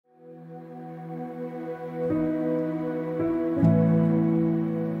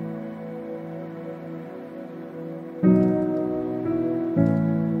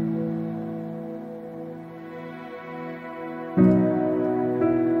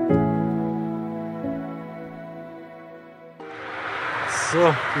So,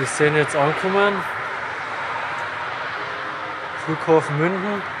 wir sind jetzt angekommen. Flughafen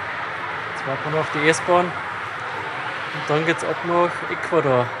München. Jetzt warten wir noch auf die S-Bahn. Und dann geht's ab nach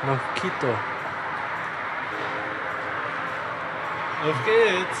Ecuador, nach Quito. Auf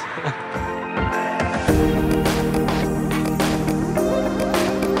geht's!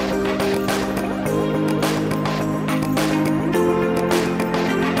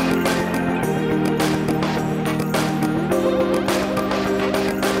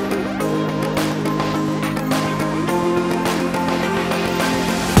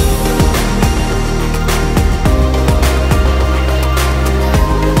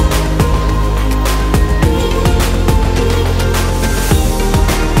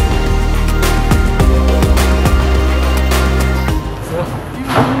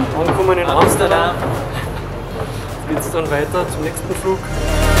 In Amsterdam. Jetzt geht es dann weiter zum nächsten Flug.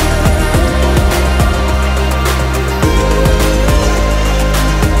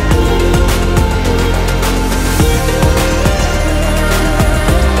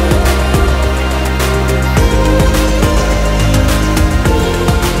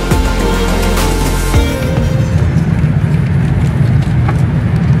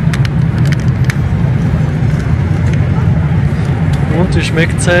 Und wie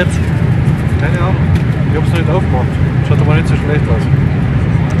schmeckt's heute? Keine Ahnung, ich hab's noch nicht aufgemacht. Schaut aber nicht so schlecht aus.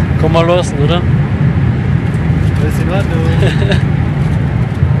 Kann man lassen, oder? Alles in Ordnung.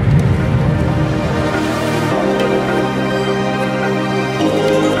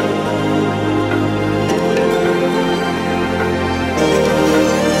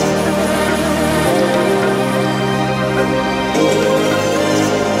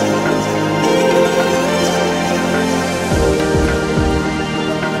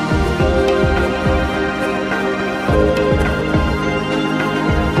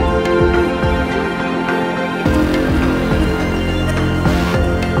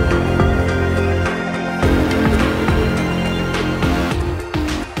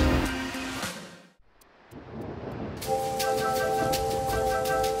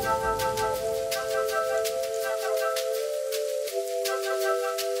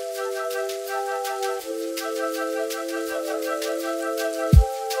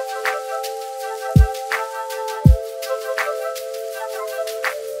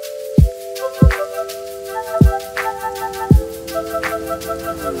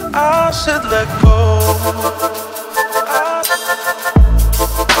 I should let go.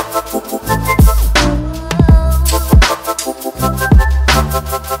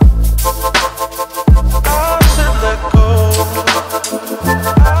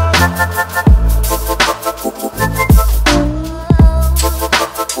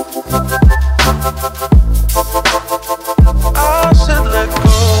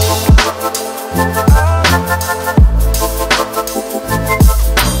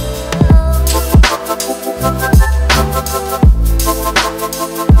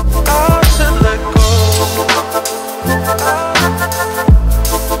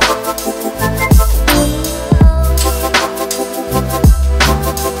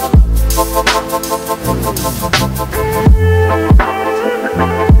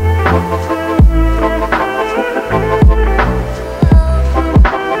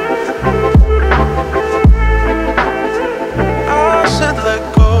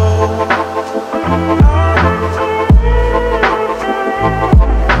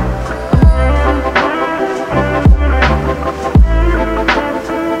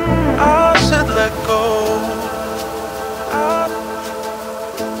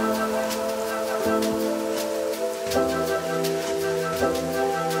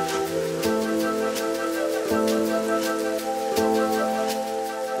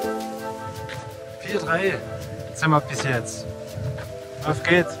 Jetzt sind wir bis jetzt. Auf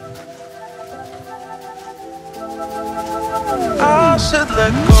geht's! I should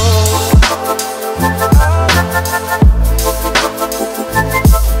let go.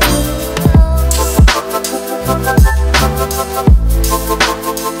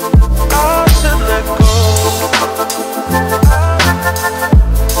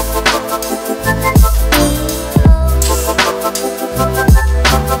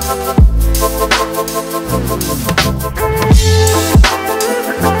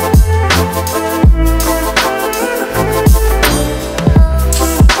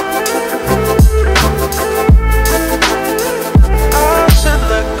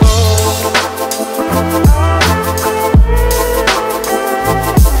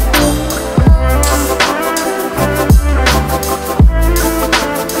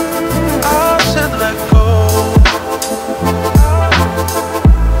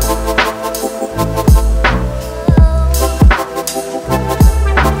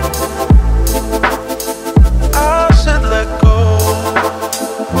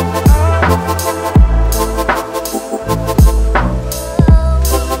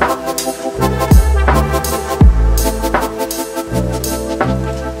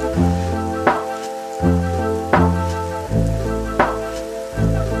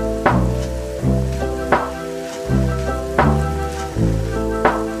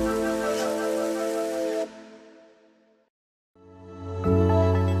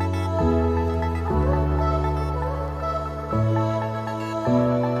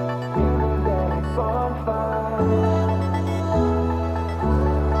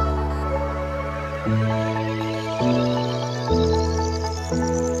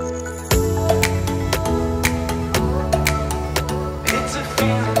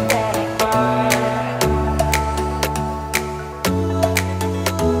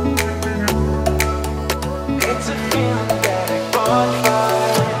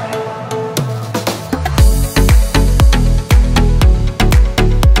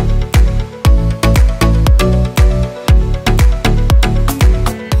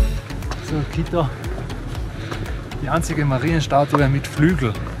 Quito. Die einzige Marienstatue mit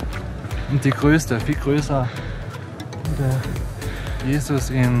Flügel und die größte, viel größer, der Jesus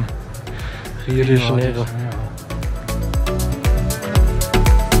in Rio de Janeiro.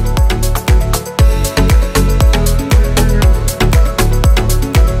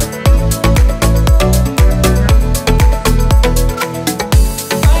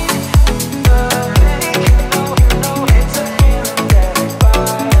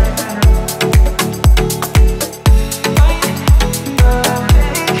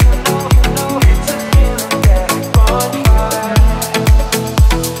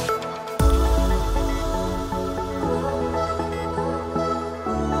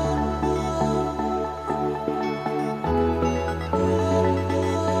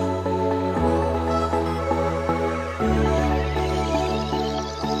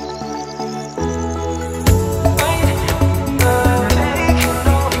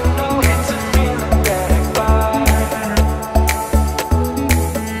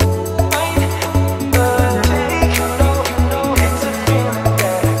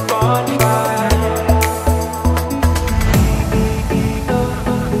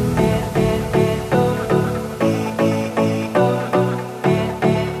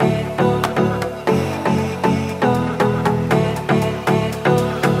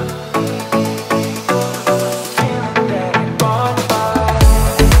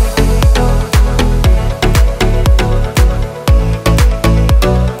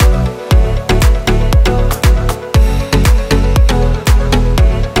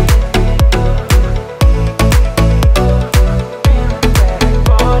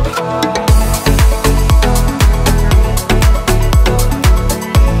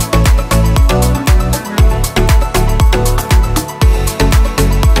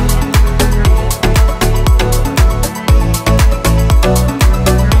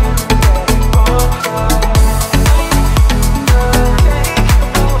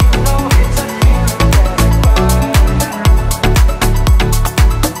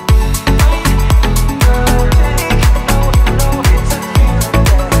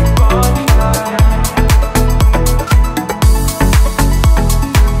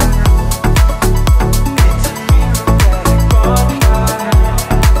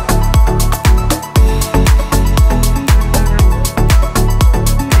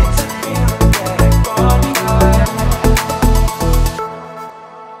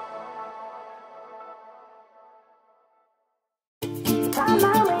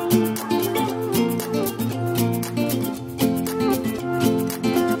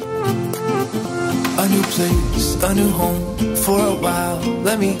 A new place, a new home. For a while,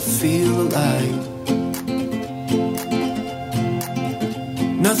 let me feel alive.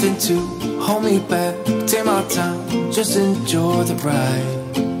 Nothing to hold me back. Take my time, just enjoy the ride.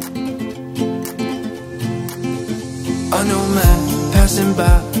 I know man passing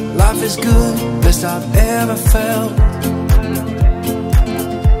by. Life is good, best I've ever felt.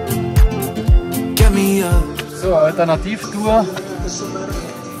 Get me up. So, Alternativtour.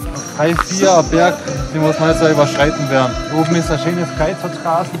 3-4 Berg, den muss man jetzt überschreiten werden. Oben ist ein schönes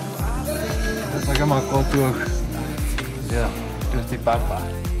Kiteverstraßen. Da gehen wir gerade durch die Pampa.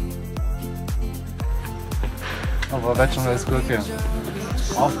 Aber wird schon alles gut gehen.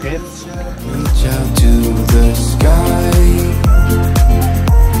 Auf geht's! Reach out to the sky.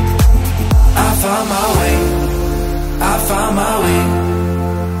 I found my way, I found my way.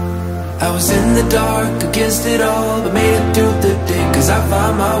 I was in the dark against it all, but made it through the day. Cause I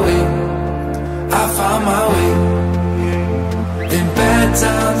found my way, I found my way. In bad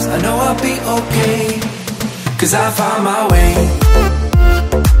times, I know I'll be okay. Cause I found my way.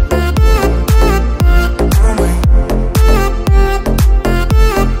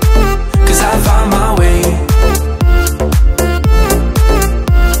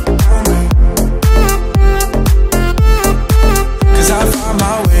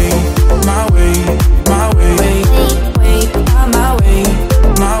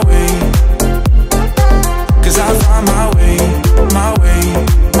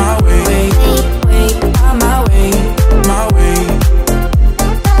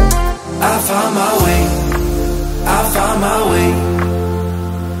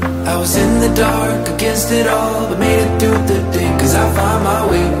 It all, but made it through the day. Cause I found my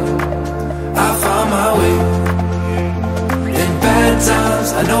way, I found my way. In bad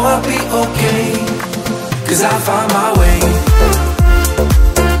times, I know I'll be okay. Cause I found my way.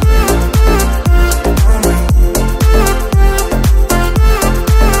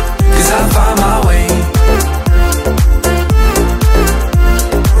 Cause I found my way.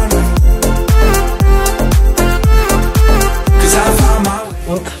 Cause I found my way.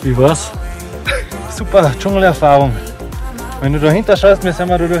 Und wie war's? super Dschungelerfahrung. Wenn du dahinter schaust, wir sind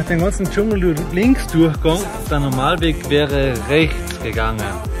da durch den ganzen Dschungel links durchgegangen. Der Normalweg wäre rechts gegangen.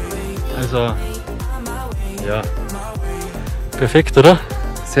 Also, ja. Perfekt, oder?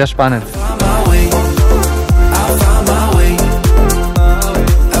 Sehr spannend.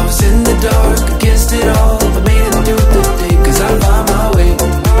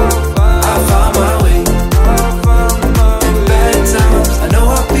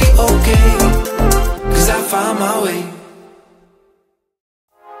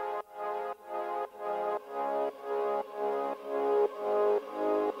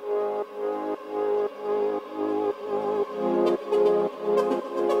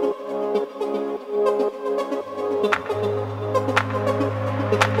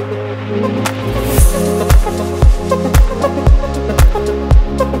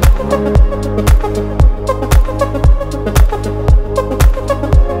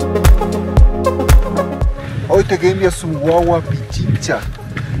 Heute gehen wir zum bedingter.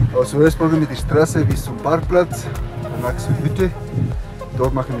 Also erst machen wir die Straße bis zum Parkplatz, danach zur Hütte.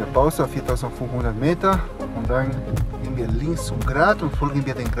 Dort machen wir Pause auf 4500 Meter und dann gehen wir links zum Grat und folgen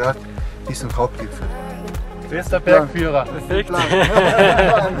wir den Grat bis zum Hauptgipfel. Wer ist der Bergführer? Perfekt.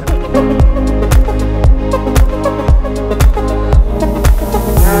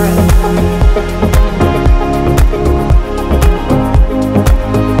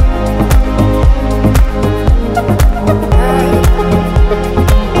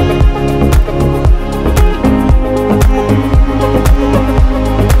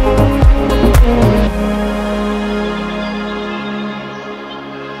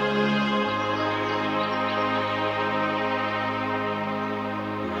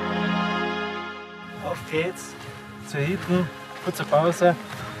 Auf geht's zur Hütte, kurze Pause,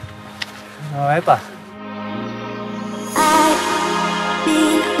 mal weiter.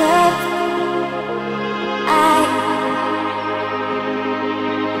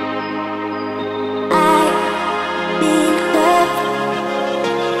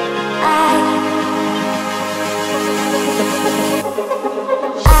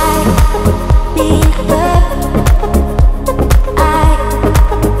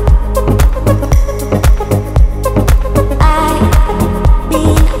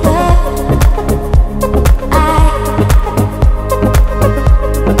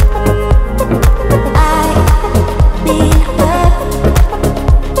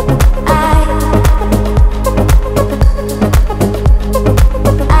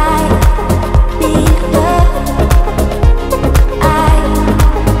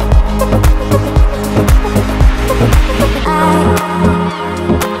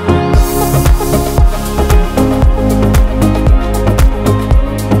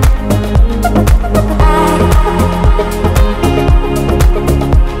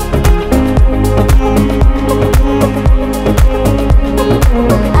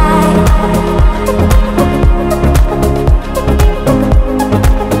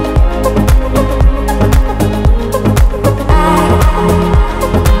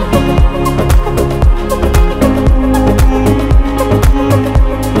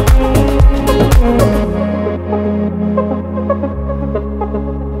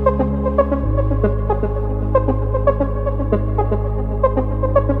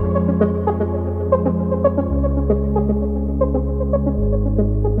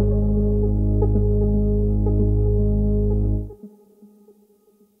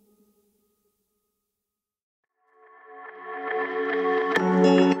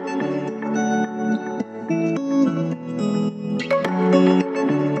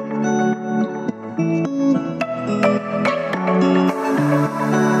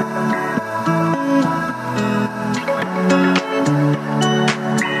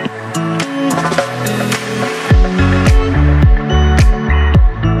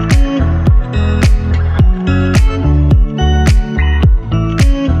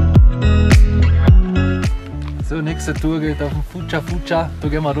 Nächste Tour geht auf den Futscha. Da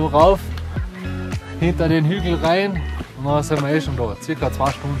gehen wir da rauf, hinter den Hügel rein und dann sind wir schon da. Circa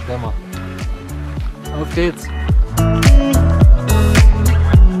 2 Stunden stehen wir. Auf geht's!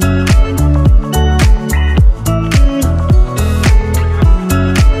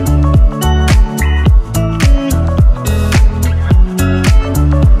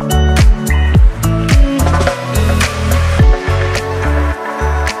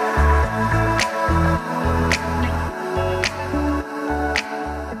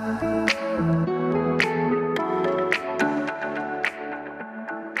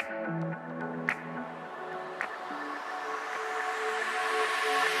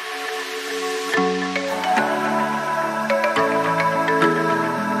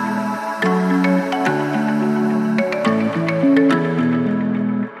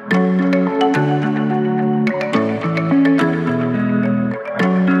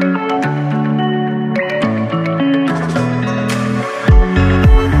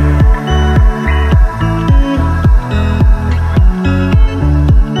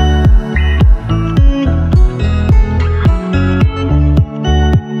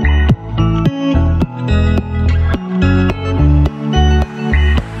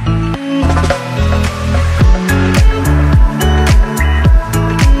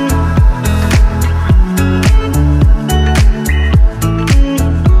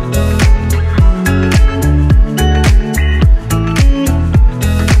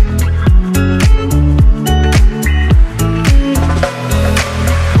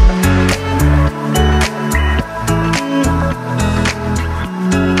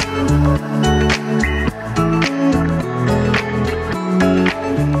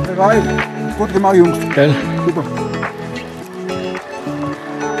 3. Gut gemacht, Jungs. Geil. Super.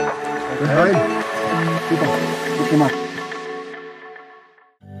 Rein. Super. Gut gemacht.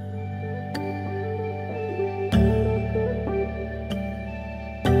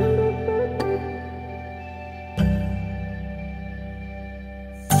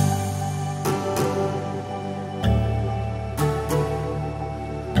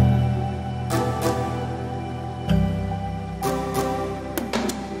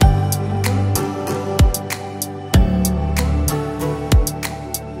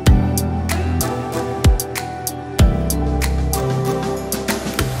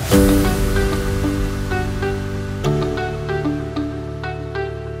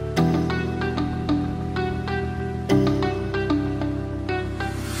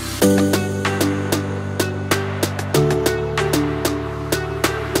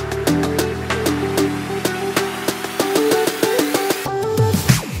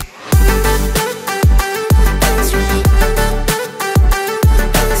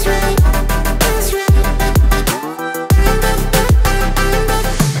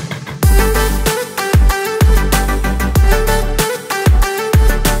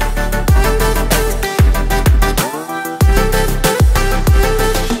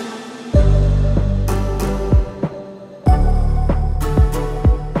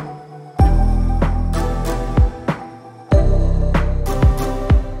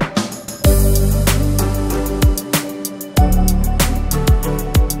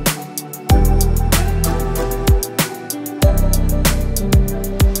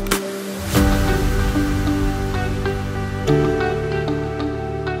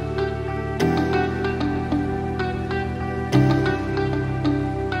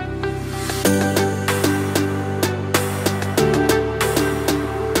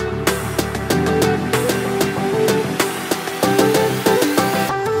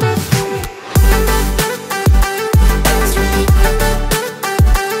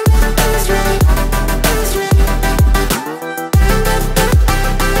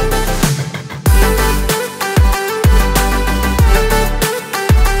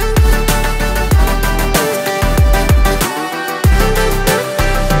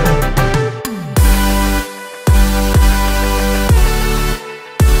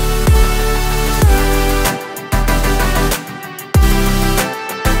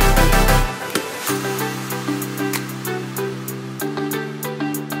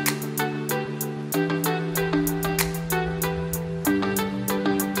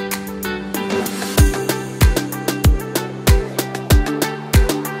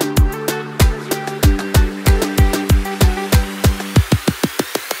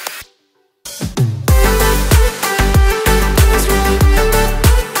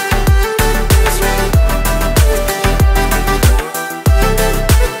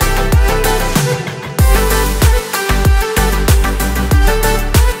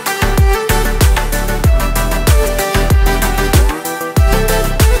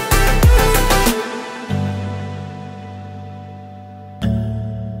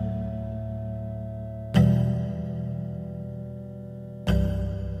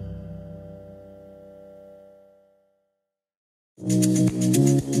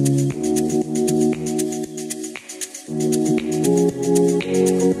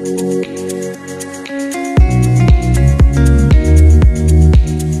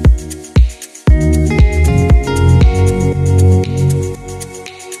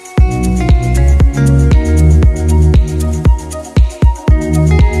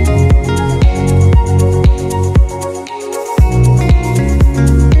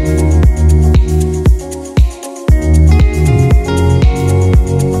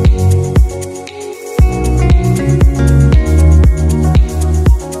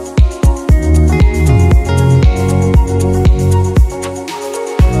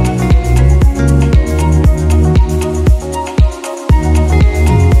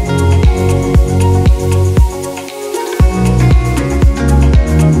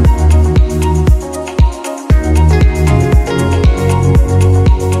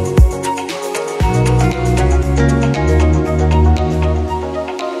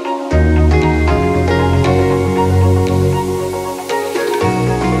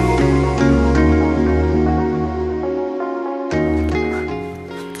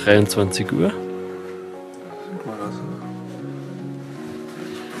 Uhr.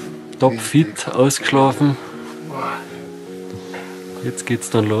 Topfit, ausgeschlafen. Jetzt geht's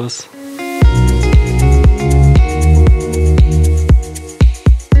dann los.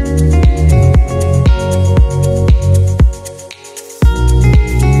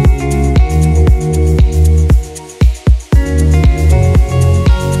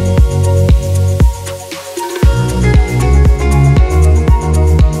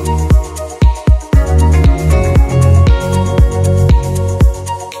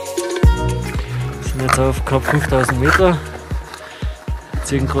 knapp 5000 Meter.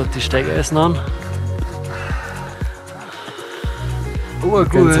 Ziehen gerade die Steigeisen an. Oh,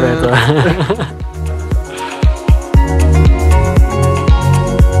 Geht's weiter.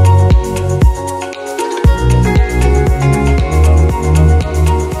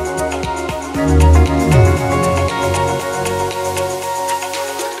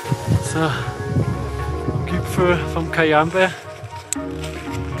 So, Gipfel vom Cayambe.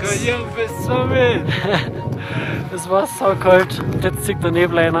 Cayambe Summit! Es war saukalt und jetzt zieht der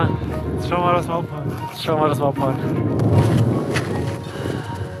Nebel einer. Jetzt schauen wir, dass wir abfahren. Jetzt schauen wir, dass wir abfahren.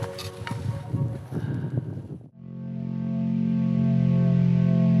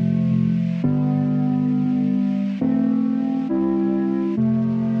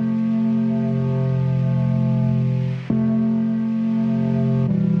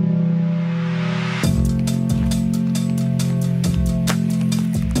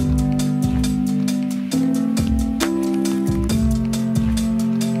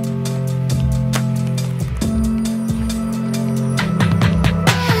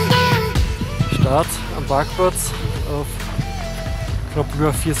 Start am Parkplatz auf knapp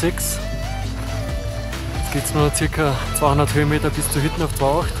über 4,6. Jetzt geht es nur ca. 200 Höhenmeter bis zur Hütten auf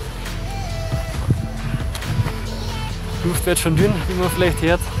 2,8. Luft wird schon dünn, wie man vielleicht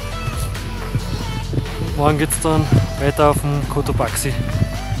hört. Morgen geht es dann weiter auf den Cotopaxi.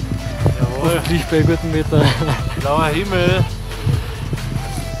 Jawohl, Hoffentlich bei gutem Wetter. blauer Himmel.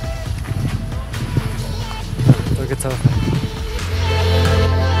 Da geht's auf.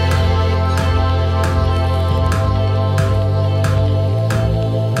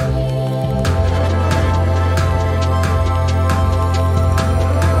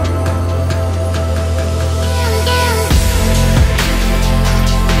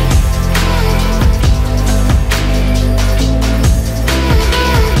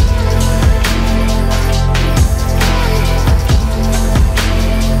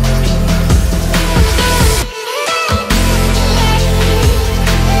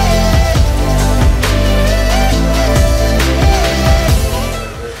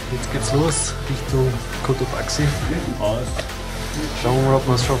 Los Richtung Cotopaxi. Schauen wir mal, ob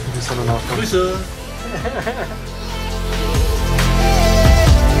wir es schaffen bis an der Nacht. Grüße!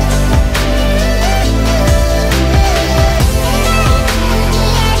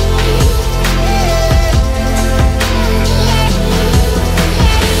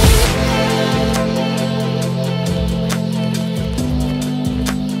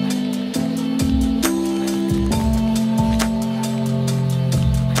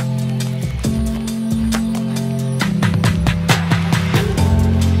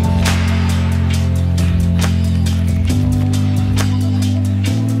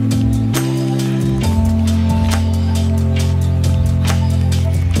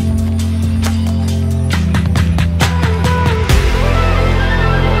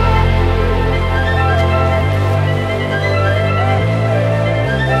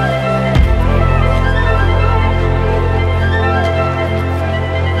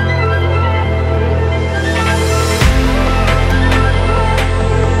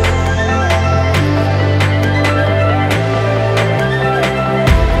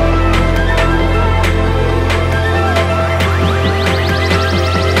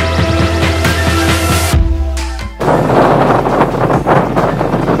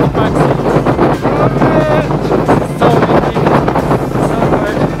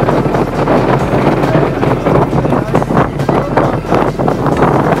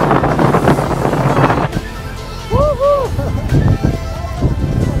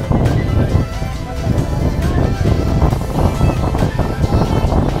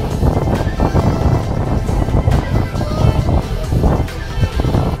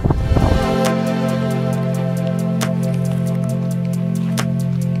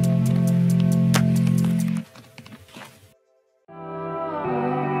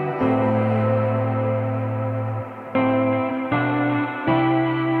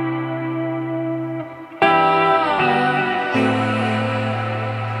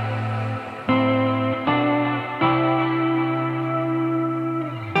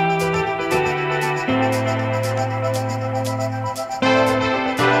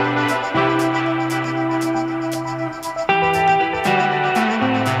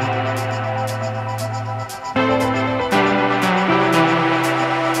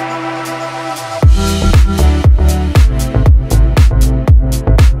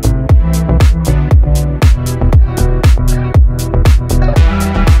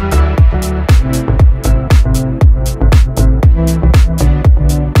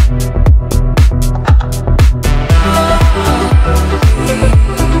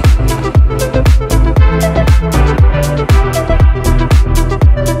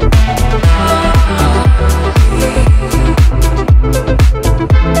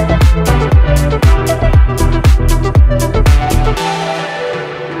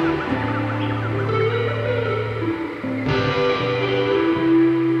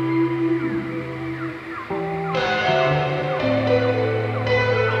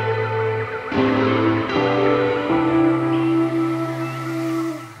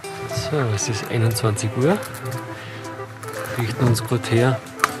 Es ist 21 Uhr. Wir richten uns gerade her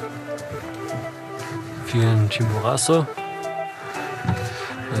für einen Chimborazo.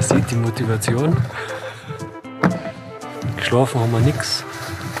 Man sieht die Motivation. Geschlafen haben wir nichts.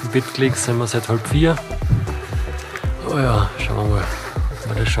 Im Bett gelegt sind wir seit 3:30. Oh ja, schauen wir mal,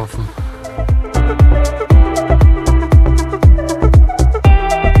 ob wir das schaffen.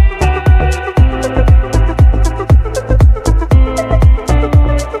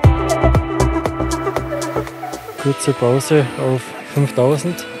 Kurze Pause auf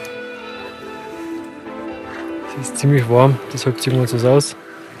 5000. Es ist ziemlich warm, deshalb ziehen wir uns das aus.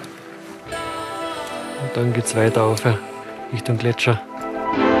 Und dann geht es weiter auf Richtung Gletscher.